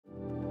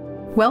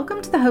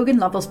Welcome to the Hogan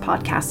Lovells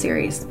podcast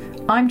series.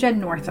 I'm Jen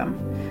Northam.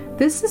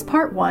 This is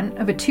part one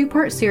of a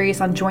two-part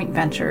series on joint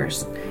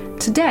ventures.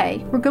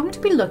 Today, we're going to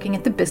be looking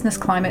at the business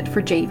climate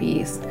for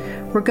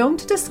JVs. We're going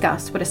to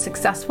discuss what a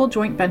successful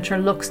joint venture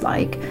looks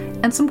like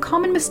and some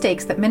common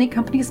mistakes that many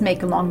companies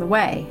make along the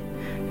way.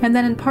 And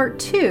then in part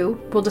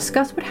two, we'll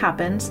discuss what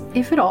happens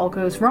if it all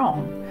goes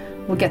wrong.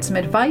 We'll get some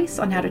advice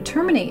on how to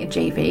terminate a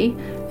JV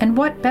and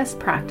what best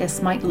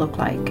practice might look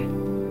like.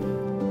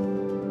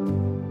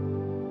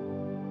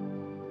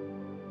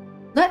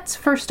 Let's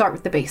first start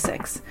with the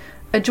basics.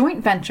 A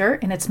joint venture,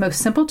 in its most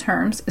simple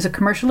terms, is a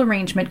commercial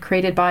arrangement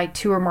created by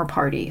two or more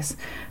parties.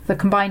 The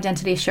combined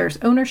entity shares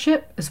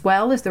ownership as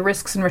well as the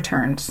risks and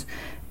returns.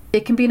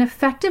 It can be an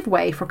effective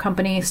way for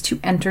companies to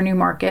enter new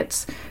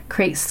markets,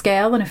 create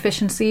scale and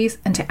efficiencies,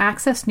 and to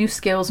access new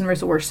skills and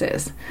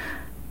resources.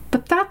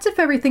 But that's if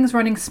everything's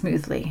running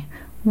smoothly.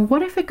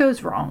 What if it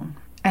goes wrong?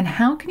 And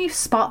how can you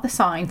spot the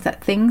signs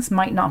that things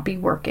might not be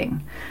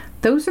working?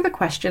 Those are the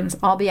questions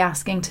I'll be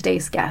asking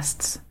today's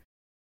guests.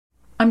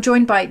 I'm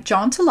joined by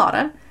John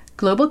Talata,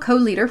 Global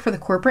Co-Leader for the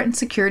Corporate and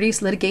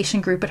Securities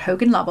Litigation Group at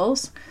Hogan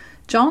Lovells.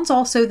 John's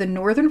also the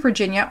Northern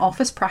Virginia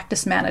Office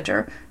Practice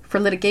Manager for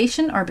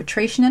Litigation,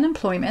 Arbitration, and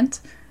Employment,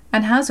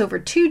 and has over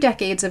 2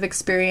 decades of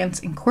experience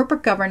in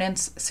corporate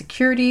governance,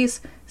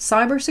 securities,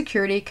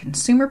 cybersecurity,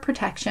 consumer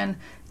protection,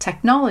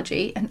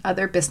 technology, and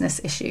other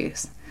business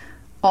issues.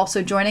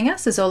 Also joining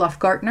us is Olaf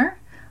Gartner.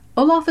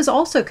 Olaf is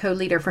also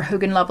co-leader for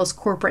Hogan Lovells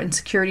Corporate and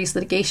Securities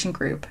Litigation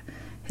Group.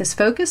 His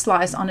focus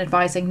lies on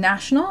advising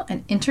national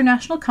and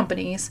international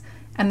companies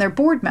and their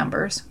board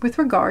members with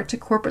regard to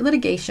corporate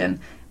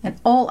litigation and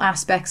all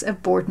aspects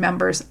of board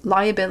members'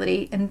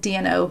 liability and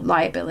D&O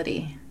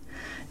liability.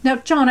 Now,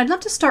 John, I'd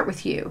love to start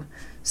with you.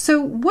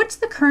 So what's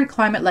the current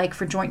climate like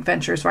for joint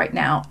ventures right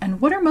now,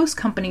 and what are most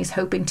companies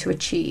hoping to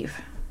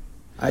achieve?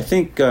 I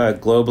think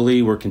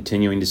globally we're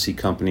continuing to see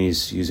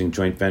companies using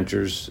joint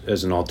ventures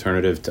as an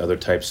alternative to other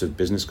types of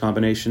business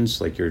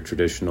combinations, like your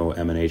traditional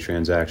M&A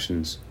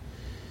transactions.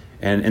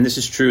 And this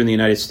is true in the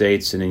United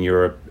States and in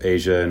Europe,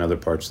 Asia, and other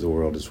parts of the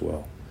world as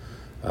well.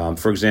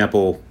 For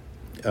example,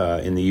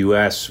 in the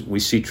U.S.,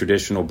 we see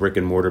traditional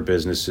brick-and-mortar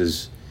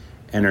businesses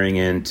entering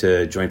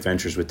into joint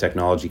ventures with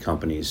technology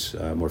companies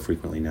more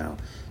frequently now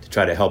to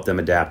try to help them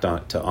adapt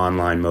to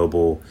online,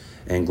 mobile,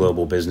 and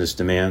global business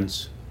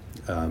demands.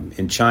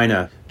 In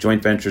China,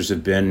 joint ventures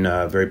have been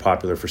very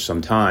popular for some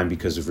time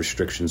because of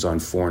restrictions on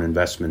foreign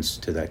investments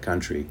to that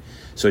country.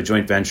 So a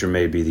joint venture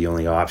may be the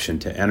only option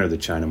to enter the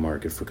China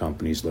market for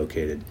companies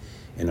located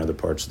in other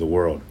parts of the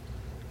world.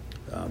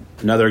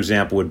 Another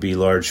example would be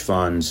large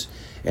funds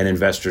and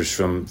investors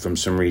from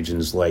some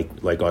regions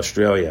like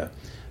Australia.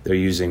 They're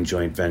using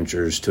joint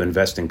ventures to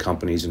invest in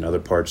companies in other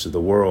parts of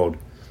the world,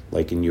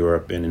 like in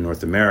Europe and in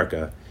North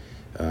America,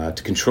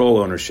 to control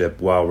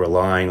ownership while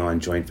relying on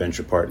joint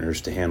venture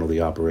partners to handle the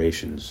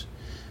operations.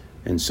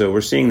 And so we're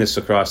seeing this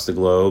across the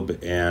globe,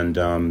 and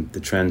the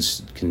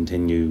trends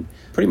continue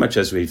pretty much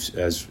as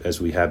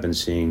we have been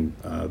seeing,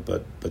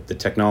 but the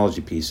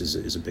technology piece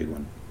is a big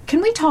one.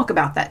 Can we talk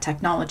about that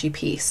technology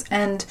piece?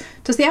 And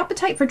does the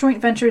appetite for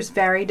joint ventures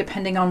vary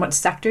depending on what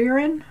sector you're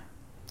in?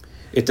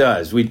 It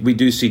does. We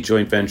do see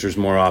joint ventures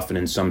more often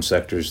in some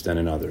sectors than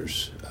in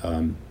others.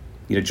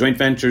 Joint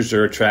ventures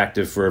are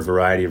attractive for a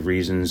variety of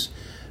reasons,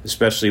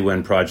 especially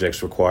when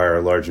projects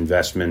require large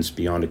investments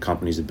beyond a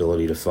company's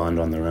ability to fund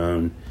on their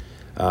own.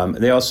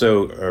 They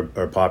also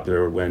are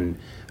popular when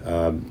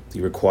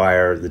you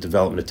require the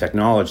development of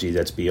technology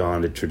that's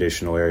beyond a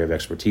traditional area of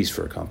expertise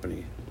for a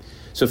company.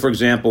 So, for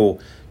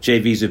example,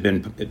 JVs have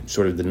been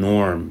sort of the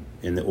norm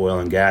in the oil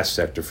and gas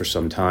sector for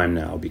some time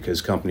now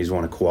because companies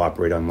want to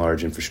cooperate on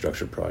large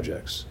infrastructure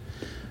projects.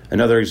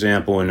 Another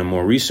example, and a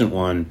more recent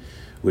one,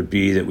 would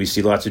be that we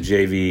see lots of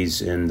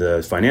JVs in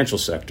the financial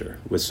sector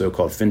with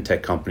so-called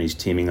fintech companies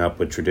teaming up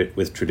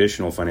with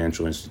traditional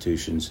financial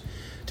institutions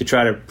to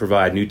try to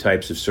provide new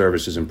types of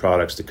services and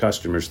products to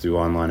customers through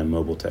online and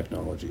mobile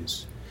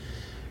technologies.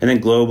 And then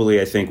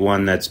globally, I think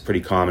one that's pretty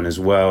common as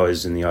well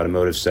is in the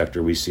automotive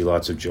sector. We see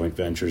lots of joint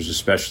ventures,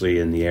 especially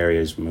in the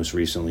areas most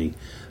recently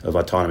of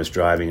autonomous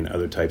driving and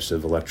other types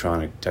of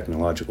electronic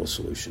technological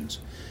solutions.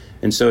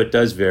 And so it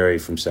does vary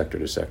from sector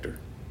to sector.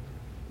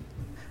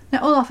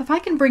 Now, Olaf, if I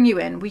can bring you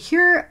in, we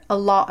hear a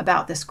lot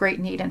about this great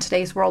need in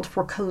today's world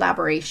for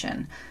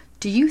collaboration.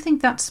 Do you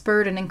think that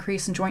spurred an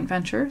increase in joint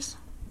ventures?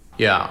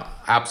 Yeah,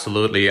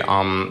 absolutely.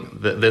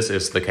 This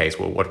is the case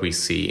with what we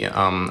see.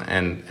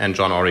 And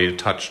John already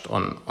touched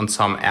on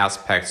some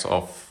aspects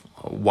of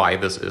why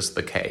this is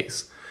the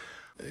case.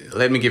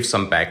 Let me give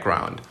some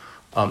background.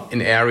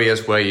 In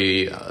areas where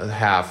you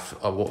have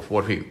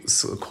what we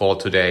call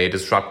today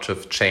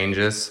disruptive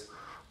changes,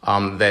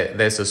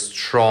 there's a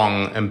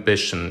strong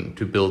ambition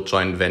to build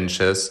joint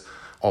ventures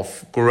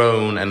of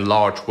grown and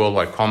large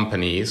worldwide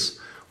companies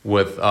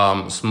with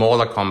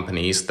smaller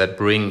companies that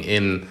bring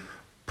in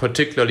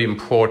particularly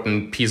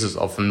important pieces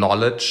of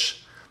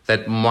knowledge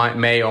that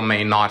may or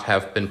may not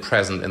have been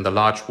present in the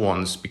large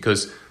ones,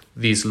 because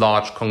these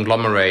large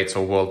conglomerates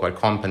or worldwide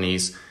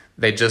companies,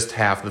 They just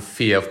have the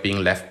fear of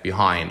being left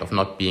behind, of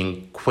not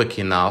being quick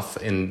enough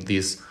in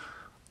these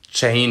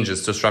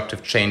changes,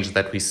 disruptive changes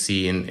that we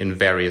see in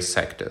various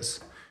sectors.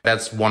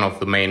 That's one of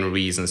the main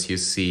reasons you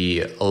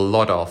see a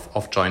lot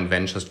of joint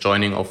ventures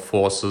joining of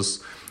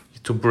forces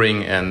to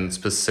bring in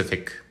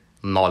specific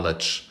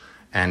knowledge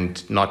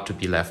and not to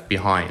be left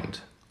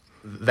behind.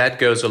 That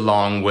goes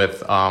along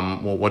with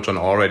what John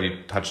already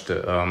touched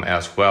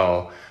as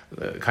well,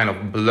 kind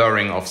of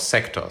blurring of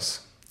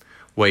sectors,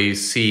 where you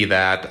see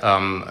that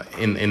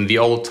in the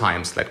old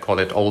times, let's call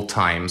it old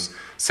times,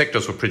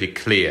 sectors were pretty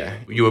clear.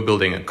 You were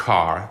building a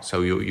car,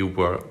 so you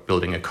were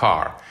building a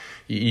car.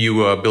 You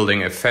were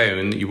building a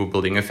phone, you were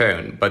building a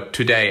phone. But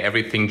today,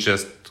 everything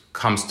just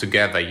comes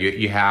together.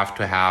 You have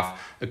to have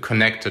a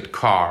connected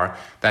car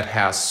that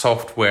has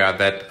software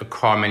that a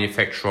car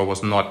manufacturer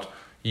was not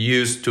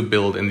used to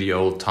build in the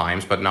old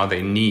times, but now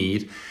they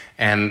need.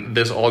 And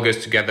this all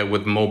goes together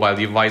with mobile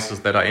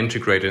devices that are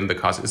integrated in the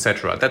cars,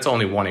 etc. That's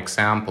only one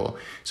example.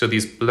 So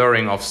this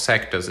blurring of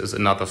sectors is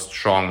another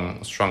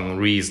strong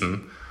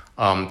reason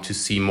to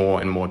see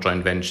more and more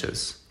joint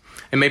ventures.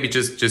 And maybe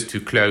just to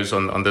close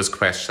on these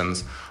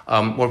questions,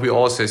 what we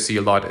also see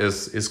a lot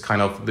is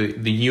kind of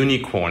the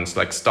unicorns,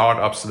 like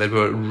startups that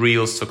were a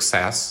real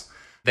success.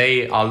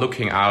 They are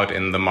looking out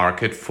in the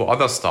market for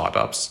other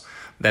startups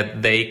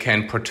that they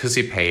can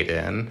participate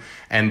in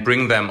and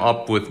bring them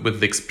up with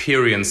the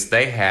experience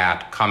they had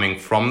coming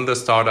from the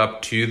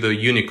startup to the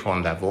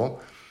unicorn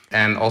level,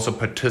 and also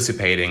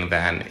participating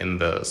then in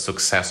the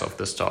success of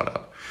the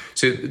startup.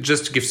 So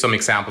just to give some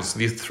examples,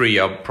 these three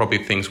are probably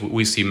things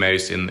we see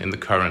most in the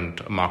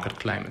current market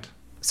climate.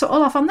 So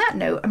Olaf, on that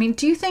note,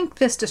 do you think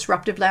this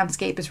disruptive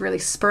landscape is really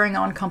spurring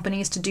on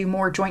companies to do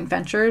more joint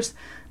ventures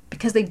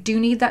because they do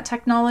need that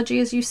technology,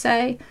 as you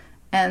say?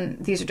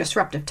 And these are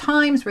disruptive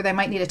times where they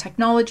might need a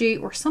technology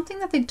or something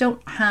that they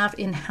don't have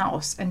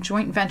in-house, and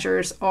joint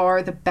ventures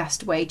are the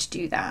best way to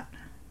do that.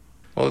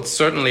 Well, it's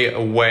certainly a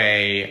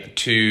way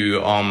to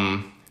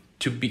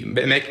be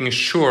making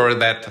sure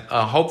that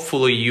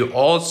hopefully you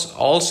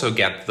also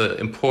get the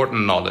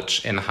important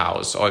knowledge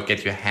in-house or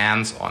get your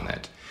hands on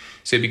it.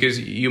 So because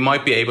you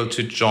might be able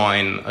to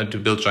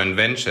build joint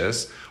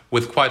ventures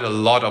with quite a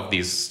lot of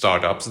these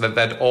startups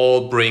that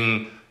all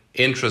bring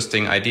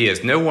interesting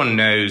ideas. No one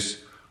knows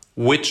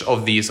which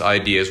of these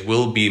ideas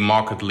will be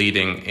market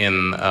leading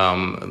in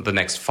the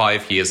next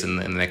 5 years, in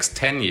the next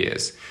 10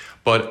 years.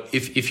 But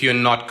if you're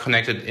not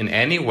connected in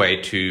any way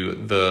to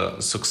the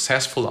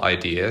successful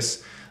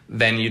ideas,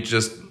 then you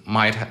just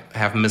might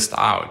have missed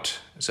out.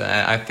 So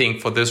I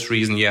think for this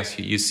reason, yes,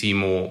 you see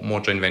more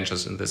joint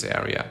ventures in this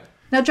area.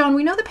 Now, John,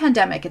 we know the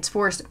pandemic, it's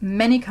forced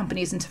many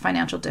companies into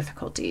financial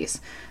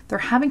difficulties. They're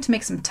having to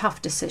make some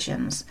tough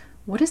decisions.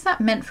 What has that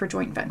meant for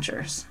joint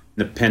ventures?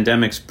 The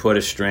pandemic's put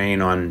a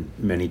strain on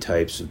many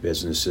types of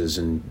businesses,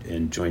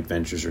 and joint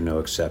ventures are no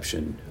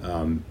exception.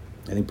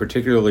 I think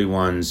particularly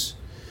ones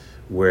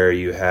where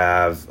you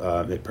have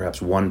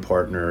perhaps one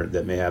partner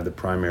that may have the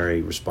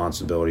primary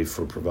responsibility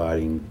for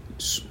providing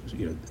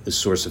the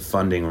source of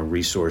funding or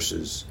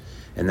resources,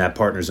 and that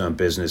partner's own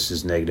business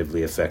is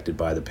negatively affected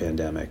by the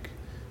pandemic,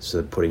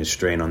 so putting a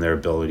strain on their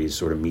ability to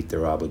sort of meet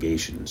their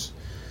obligations.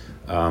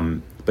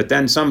 But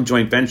then some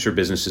joint venture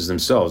businesses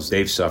themselves,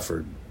 they've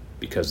suffered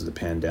because of the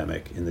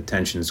pandemic, and the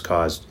tensions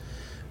caused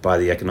by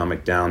the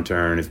economic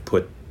downturn have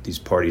put these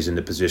parties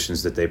into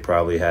positions that they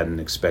probably hadn't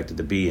expected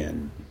to be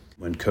in.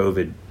 When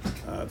COVID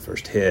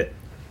first hit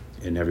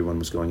and everyone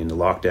was going into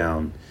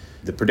lockdown,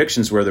 the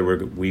predictions were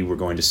that we were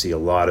going to see a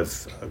lot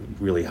of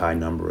really high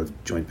number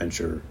of joint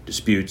venture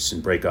disputes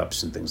and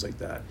breakups and things like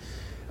that.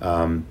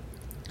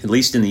 At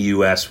least in the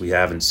U.S., we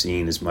haven't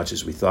seen as much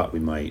as we thought we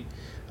might.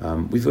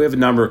 We have a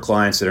number of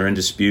clients that are in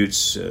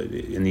disputes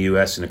in the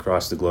U.S. and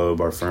across the globe.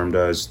 Our firm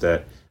does,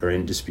 that are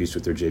in disputes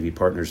with their JV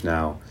partners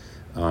now,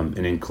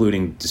 and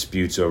including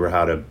disputes over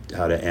how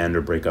to end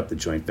or break up the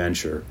joint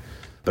venture.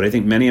 But I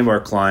think many of our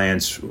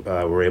clients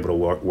were able to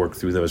work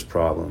through those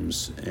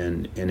problems,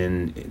 and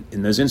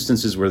in those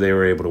instances where they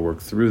were able to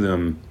work through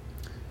them,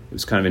 it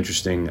was kind of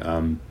interesting.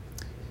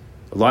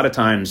 A lot of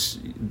times,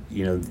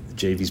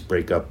 JVs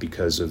break up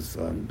because of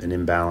an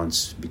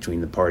imbalance between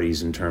the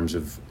parties in terms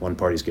of one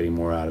party's getting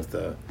more out of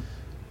the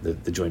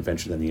joint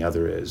venture than the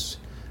other is.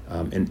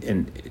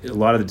 And a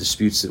lot of the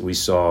disputes that we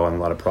saw and a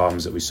lot of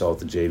problems that we saw with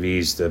the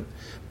JVs,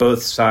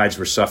 both sides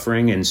were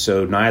suffering, and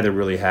so neither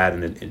really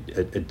had,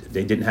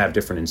 they didn't have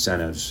different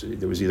incentives.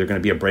 There was either going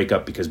to be a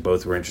breakup because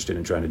both were interested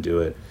in trying to do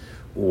it,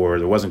 or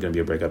there wasn't going to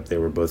be a breakup. They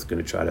were both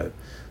going to try to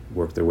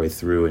work their way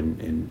through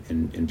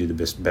and do the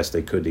best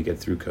they could to get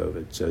through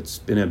COVID. So it's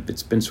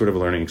been sort of a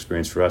learning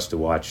experience for us to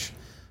watch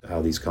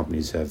how these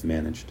companies have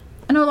managed.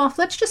 And Olaf,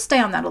 let's just stay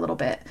on that a little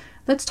bit.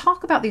 Let's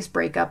talk about these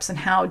breakups and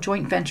how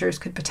joint ventures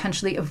could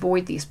potentially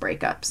avoid these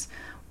breakups.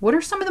 What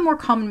are some of the more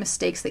common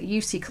mistakes that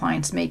you see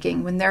clients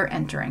making when they're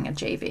entering a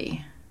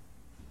JV?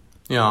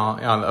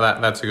 Yeah,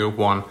 that's a good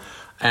one.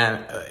 And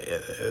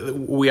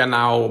we are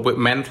now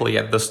mentally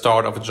at the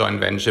start of a joint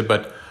venture,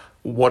 but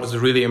what is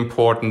really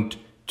important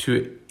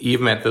to,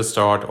 even at the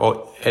start,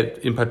 or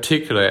in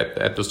particular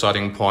at the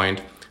starting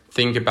point,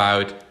 think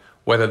about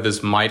whether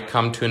this might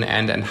come to an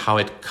end and how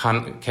it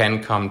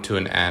can come to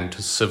an end,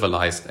 to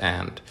civilized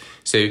end.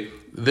 So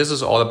this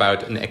is all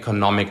about an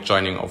economic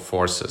joining of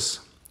forces.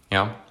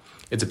 Yeah,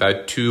 it's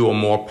about two or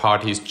more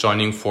parties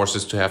joining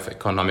forces to have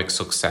economic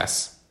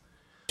success.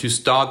 To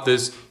start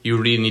this, you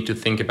really need to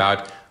think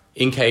about,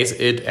 in case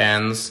it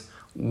ends,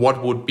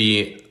 what would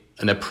be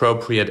an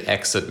appropriate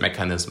exit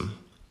mechanism.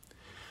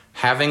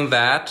 Having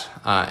that,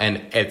 and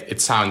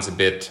it sounds a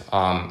bit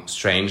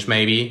strange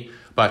maybe,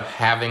 but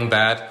having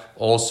that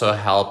also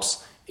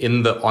helps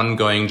in the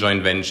ongoing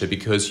joint venture,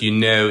 because you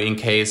know, in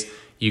case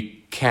you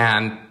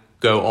can't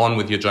go on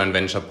with your joint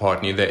venture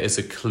partner, there is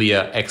a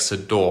clear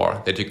exit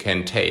door that you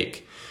can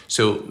take.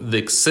 So the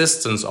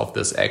existence of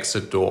this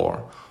exit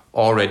door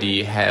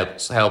already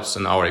helps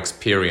in our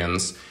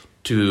experience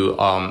to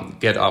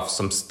get off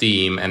some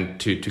steam and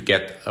to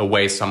get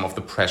away some of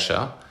the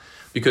pressure.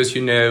 Because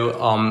you know,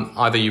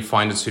 either you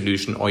find a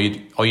solution or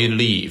you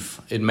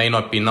leave. It may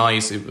not be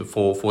nice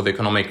for the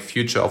economic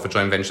future of a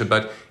joint venture,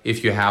 but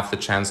if you have the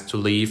chance to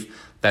leave,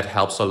 that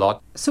helps a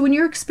lot. So in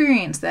your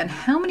experience then,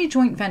 how many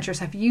joint ventures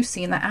have you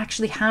seen that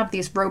actually have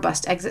these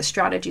robust exit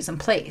strategies in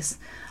place?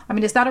 I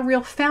mean, is that a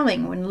real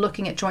failing when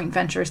looking at joint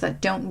ventures that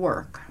don't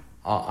work?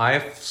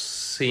 I've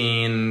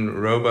seen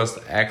robust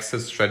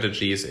exit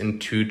strategies in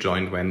 2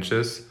 joint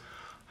ventures,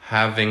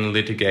 having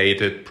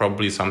litigated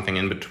probably something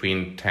in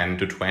between 10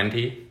 to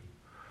 20.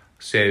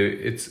 So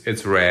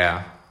it's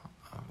rare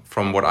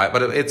from what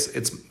but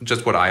it's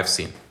just what I've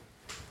seen.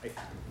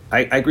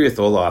 I agree with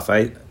Olaf.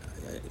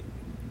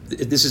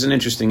 This is an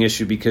interesting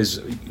issue because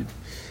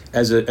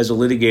as a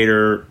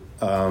litigator,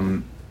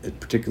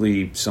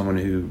 particularly someone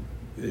who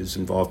is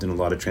involved in a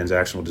lot of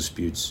transactional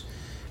disputes,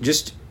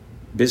 just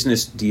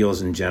business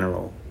deals in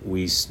general,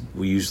 we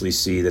usually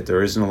see that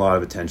there isn't a lot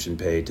of attention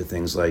paid to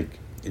things like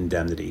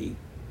indemnity,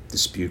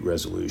 dispute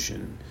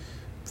resolution,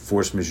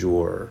 force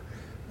majeure.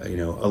 A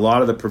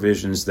lot of the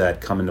provisions that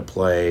come into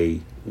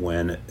play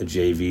when a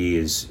JV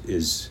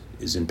is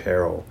in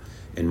peril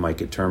and might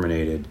get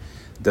terminated,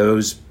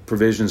 those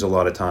provisions a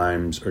lot of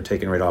times are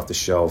taken right off the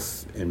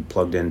shelf and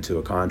plugged into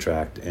a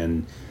contract,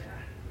 and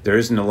there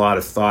isn't a lot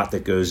of thought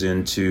that goes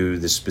into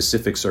the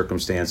specific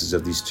circumstances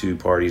of these 2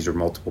 parties or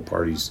multiple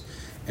parties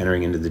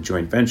entering into the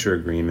joint venture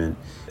agreement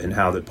and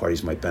how the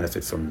parties might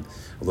benefit from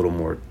a little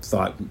more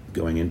thought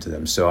going into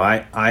them. So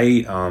I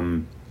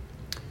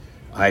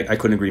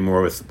couldn't agree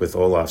more with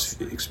Olaf's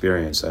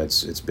experience.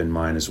 It's been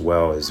mine as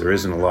well, is there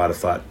isn't a lot of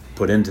thought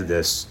put into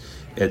this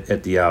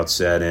at the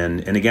outset.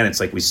 And again,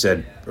 it's like we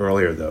said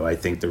earlier, though, I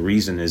think the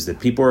reason is that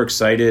people are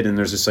excited, and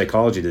there's a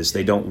psychology to this.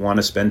 They don't want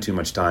to spend too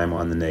much time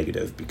on the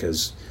negative,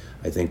 because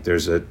I think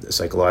there's a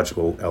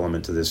psychological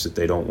element to this, that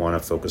they don't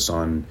want to focus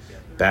on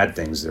bad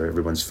things.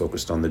 Everyone's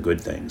focused on the good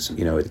things.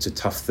 It's a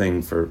tough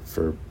thing for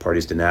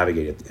parties to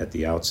navigate at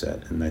the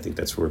outset, and I think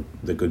that's where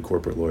the good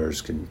corporate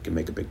lawyers can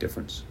make a big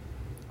difference.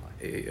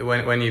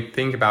 When you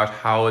think about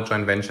how a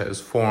joint venture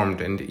is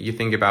formed, and you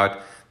think about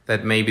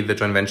that maybe the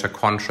joint venture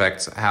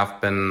contracts have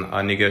been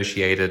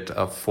negotiated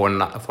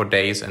for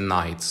days and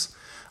nights,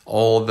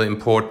 all the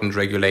important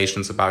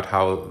regulations about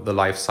how the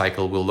life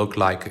cycle will look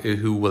like,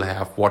 who will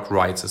have what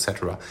rights,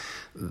 etc.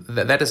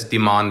 That is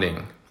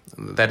demanding.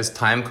 That is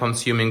time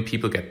consuming.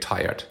 People get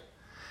tired.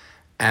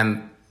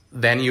 And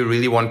then you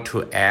really want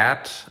to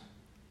add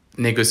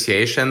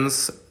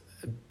negotiations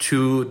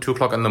 2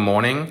 o'clock in the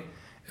morning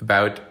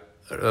about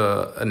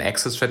an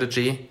exit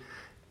strategy.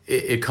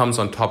 It comes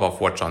on top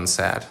of what John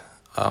said.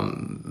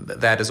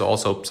 That is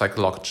also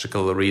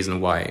psychological reason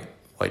why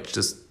it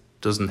just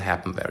doesn't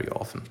happen very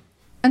often.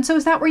 And so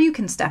is that where you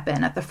can step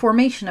in at the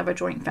formation of a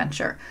joint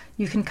venture?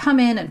 You can come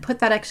in and put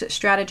that exit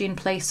strategy in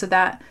place so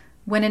that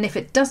when and if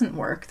it doesn't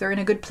work, they're in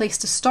a good place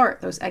to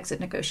start those exit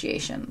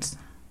negotiations.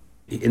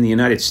 In the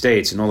United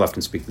States, and Olaf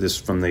can speak to this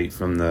from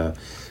the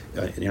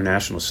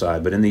international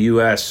side, but in the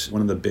U.S.,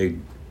 one of the big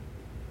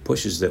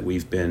pushes that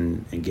we've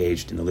been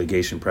engaged in the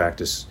litigation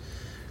practice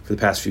for the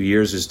past few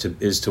years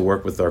is to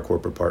work with our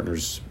corporate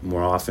partners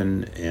more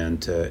often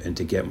and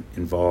to get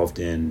involved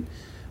in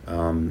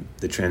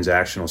the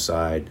transactional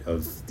side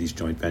of these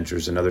joint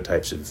ventures and other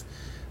types of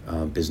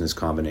business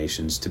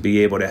combinations, to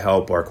be able to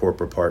help our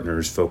corporate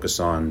partners focus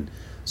on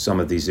some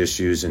of these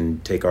issues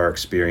and take our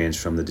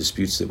experience from the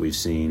disputes that we've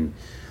seen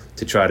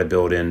to try to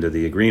build into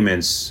the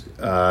agreements,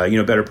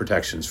 better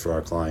protections for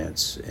our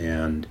clients.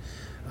 And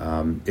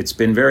it's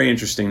been very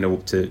interesting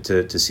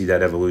to see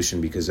that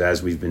evolution, because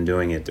as we've been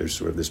doing it, there's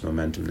sort of this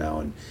momentum now,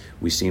 and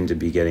we seem to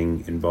be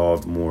getting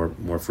involved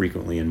more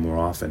frequently and more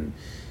often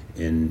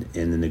in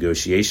the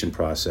negotiation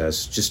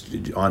process, just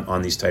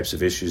on these types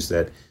of issues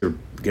that are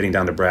getting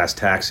down to brass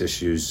tacks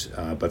issues.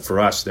 But for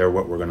us, they're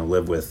what we're going to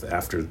live with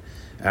after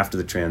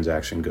the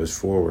transaction goes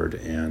forward,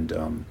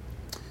 and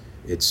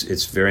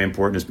it's very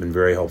important. It's been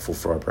very helpful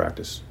for our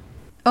practice.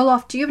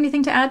 Olaf, do you have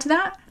anything to add to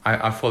that?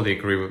 I fully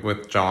agree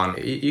with John.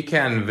 You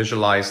can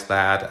visualize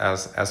that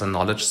as a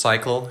knowledge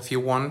cycle if you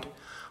want.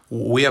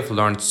 We have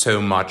learned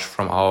so much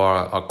from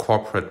our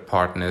corporate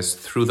partners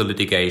through the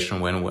litigation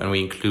when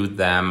we include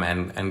them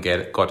and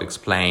got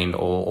explained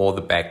all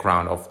the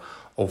background of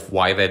of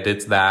why they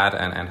did that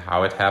and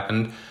how it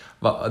happened.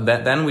 But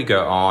then we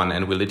go on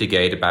and we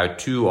litigate about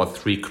 2 or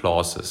 3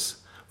 clauses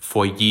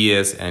for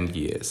years and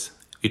years.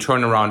 We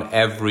turn around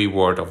every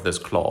word of this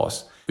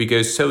clause. We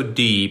go so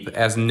deep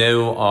as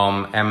no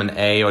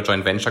M&A or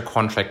joint venture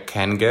contract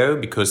can go,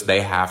 because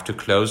they have to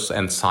close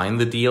and sign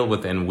the deal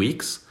within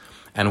weeks.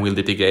 And we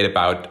litigate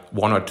about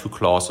 1 or 2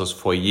 clauses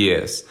for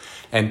years.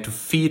 And to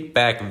feed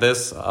back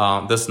this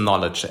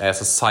knowledge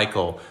as a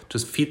cycle, to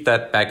feed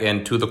that back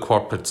into the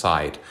corporate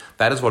side,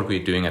 that is what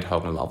we're doing at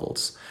Hogan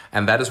Lovells.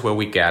 And that is where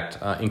we get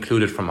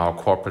included from our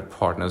corporate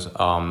partners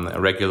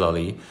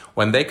regularly.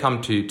 When they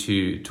come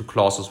to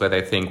clauses where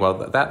they think,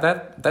 well,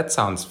 that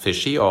sounds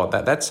fishy, or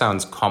that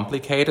sounds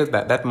complicated,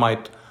 that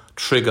might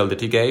trigger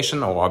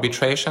litigation or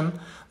arbitration,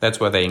 that's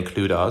where they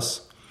include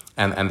us.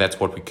 And that's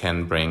what we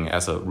can bring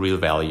as a real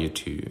value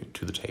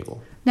to the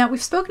table. Now,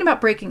 we've spoken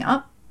about breaking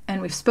up,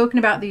 and we've spoken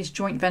about these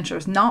joint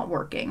ventures not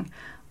working.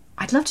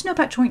 I'd love to know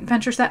about joint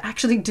ventures that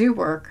actually do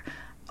work.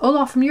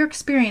 Olaf, from your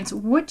experience,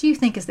 what do you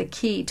think is the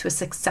key to a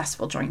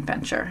successful joint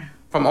venture?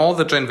 From all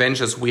the joint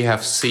ventures we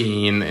have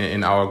seen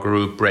in our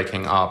group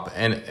breaking up,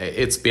 and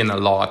it's been a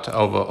lot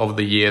over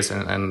the years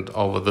and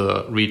over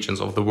the regions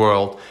of the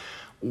world,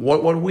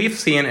 what we've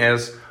seen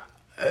is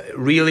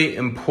really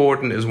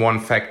important is one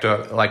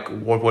factor, like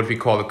what we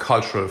call the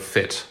cultural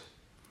fit.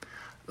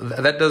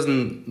 That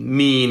doesn't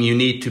mean you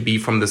need to be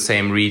from the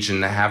same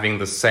region, having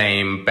the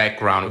same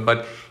background,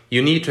 but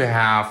you need to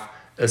have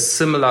a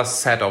similar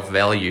set of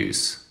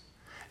values.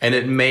 And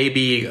it may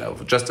be,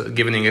 just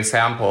giving an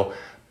example,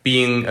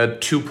 being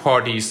 2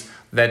 parties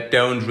that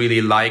don't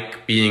really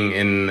like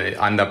being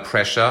under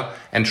pressure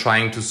and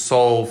trying to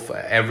solve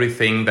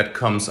everything that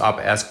comes up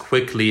as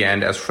quickly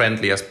and as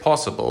friendly as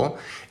possible.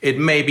 It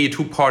may be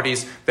 2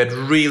 parties that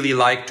really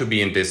like to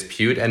be in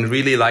dispute and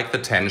really like the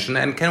tension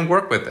and can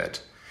work with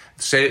it.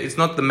 So it's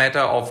not the matter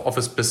of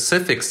a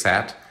specific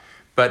set,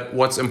 but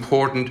what's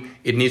important,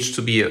 it needs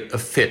to be a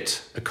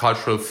fit, a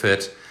cultural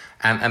fit.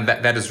 And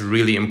that is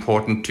really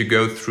important, to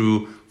go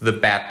through the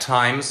bad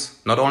times,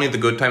 not only the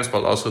good times,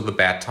 but also the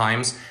bad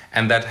times.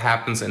 And that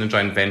happens in a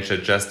joint venture,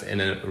 just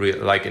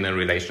like in a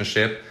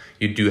relationship.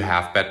 You do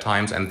have bad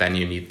times, and then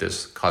you need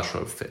this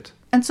cultural fit.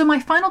 And so my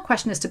final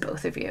question is to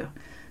both of you.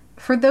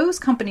 For those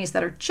companies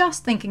that are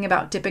just thinking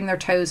about dipping their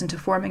toes into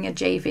forming a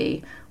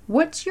JV,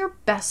 what's your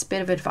best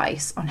bit of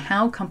advice on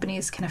how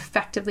companies can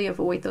effectively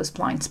avoid those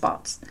blind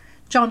spots?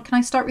 John, can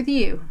I start with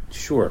you?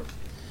 Sure.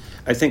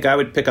 I think I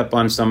would pick up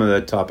on some of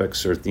the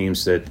topics or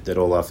themes that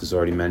Olaf has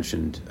already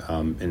mentioned,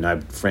 and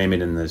I'd frame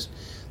it in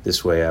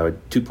this way.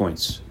 2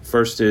 points.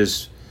 First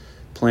is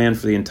plan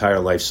for the entire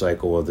life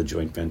cycle of the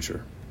joint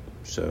venture.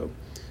 So,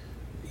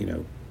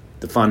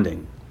 the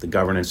funding, the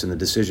governance and the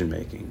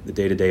decision-making, the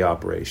day-to-day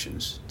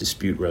operations,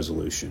 dispute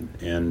resolution,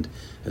 and,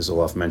 as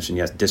Olaf mentioned,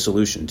 yes,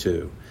 dissolution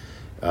too.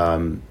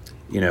 The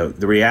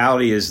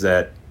reality is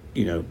that,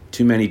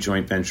 too many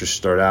joint ventures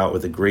start out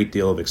with a great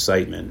deal of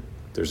excitement.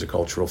 There's a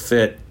cultural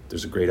fit.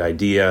 There's a great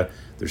idea,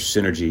 there's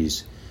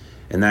synergies,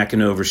 and that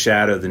can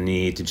overshadow the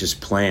need to just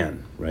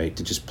plan, right?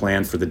 To just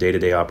plan for the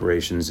day-to-day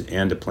operations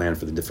and to plan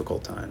for the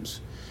difficult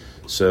times.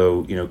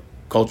 So,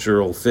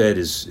 cultural fit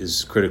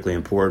is critically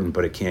important,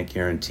 but it can't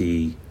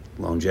guarantee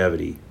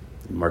longevity.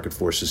 Market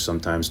forces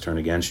sometimes turn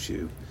against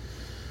you.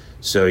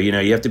 So,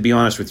 you have to be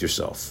honest with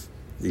yourself.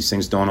 These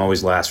things don't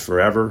always last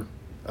forever.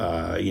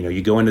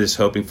 You go into this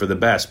hoping for the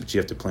best, but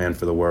you have to plan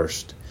for the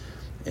worst.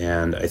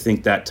 And I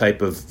think that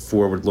type of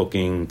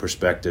forward-looking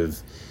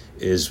perspective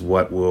is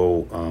what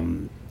will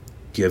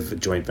give a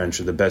joint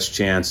venture the best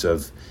chance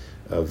of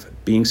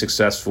being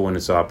successful in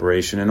its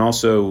operation and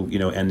also,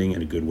 ending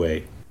in a good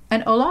way.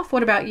 And Olaf,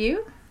 what about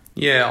you?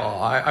 Yeah,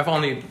 I've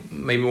only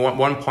maybe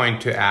one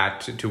point to add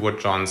to what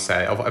John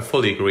said. I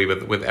fully agree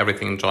with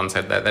everything John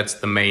said. That's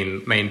the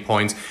main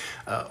points.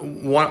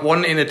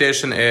 One in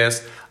addition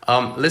is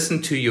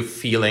listen to your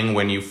feeling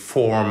when you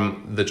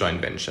form the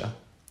joint venture.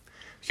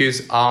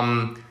 Because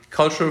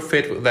cultural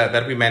fit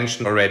that we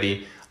mentioned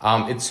already,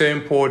 it's so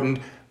important,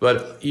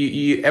 but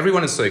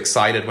everyone is so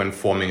excited when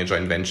forming a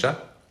joint venture.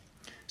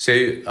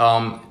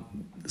 So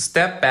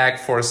step back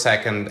for a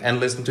second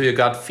and listen to your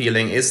gut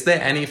feeling. Is there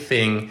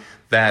anything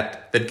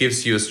that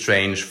gives you a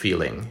strange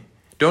feeling?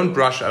 Don't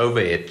brush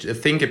over it.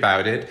 Think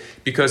about it,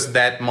 because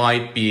that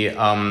might be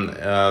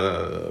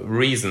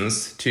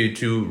reasons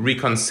to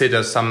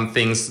reconsider some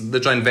things. The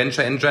joint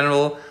venture in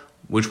general,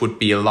 which would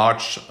be a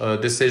large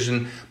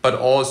decision, but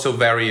also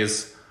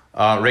various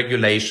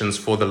regulations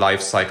for the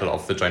life cycle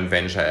of the joint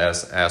venture,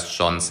 as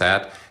John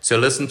said. So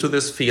listen to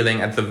this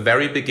feeling at the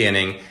very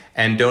beginning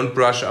and don't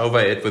brush over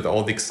it with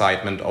all the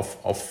excitement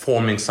of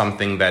forming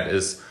something that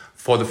is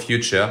for the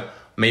future.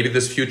 Maybe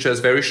this future is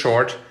very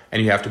short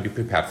and you have to be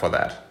prepared for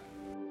that.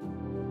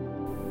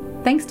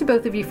 Thanks to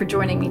both of you for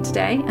joining me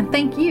today, and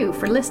thank you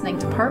for listening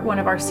to part 1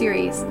 of our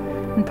series.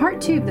 In part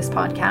 2 of this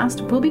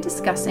podcast, we'll be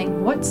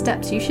discussing what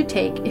steps you should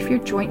take if your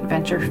joint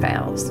venture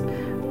fails.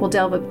 We'll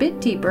delve a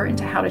bit deeper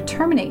into how to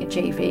terminate a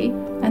JV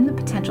and the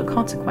potential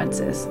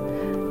consequences.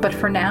 But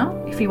for now,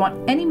 if you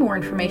want any more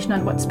information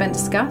on what's been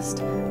discussed,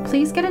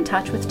 please get in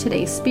touch with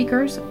today's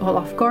speakers,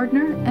 Olaf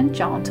Gardner and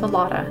John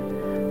Talata,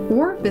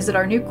 or visit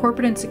our new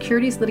corporate and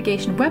securities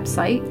litigation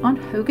website on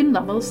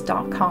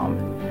hoganlovells.com.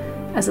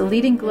 As a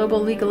leading global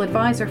legal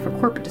advisor for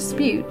corporate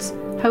disputes,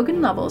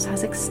 Hogan Lovells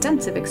has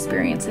extensive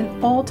experience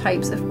in all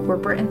types of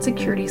corporate and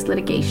securities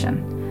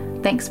litigation.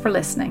 Thanks for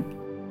listening.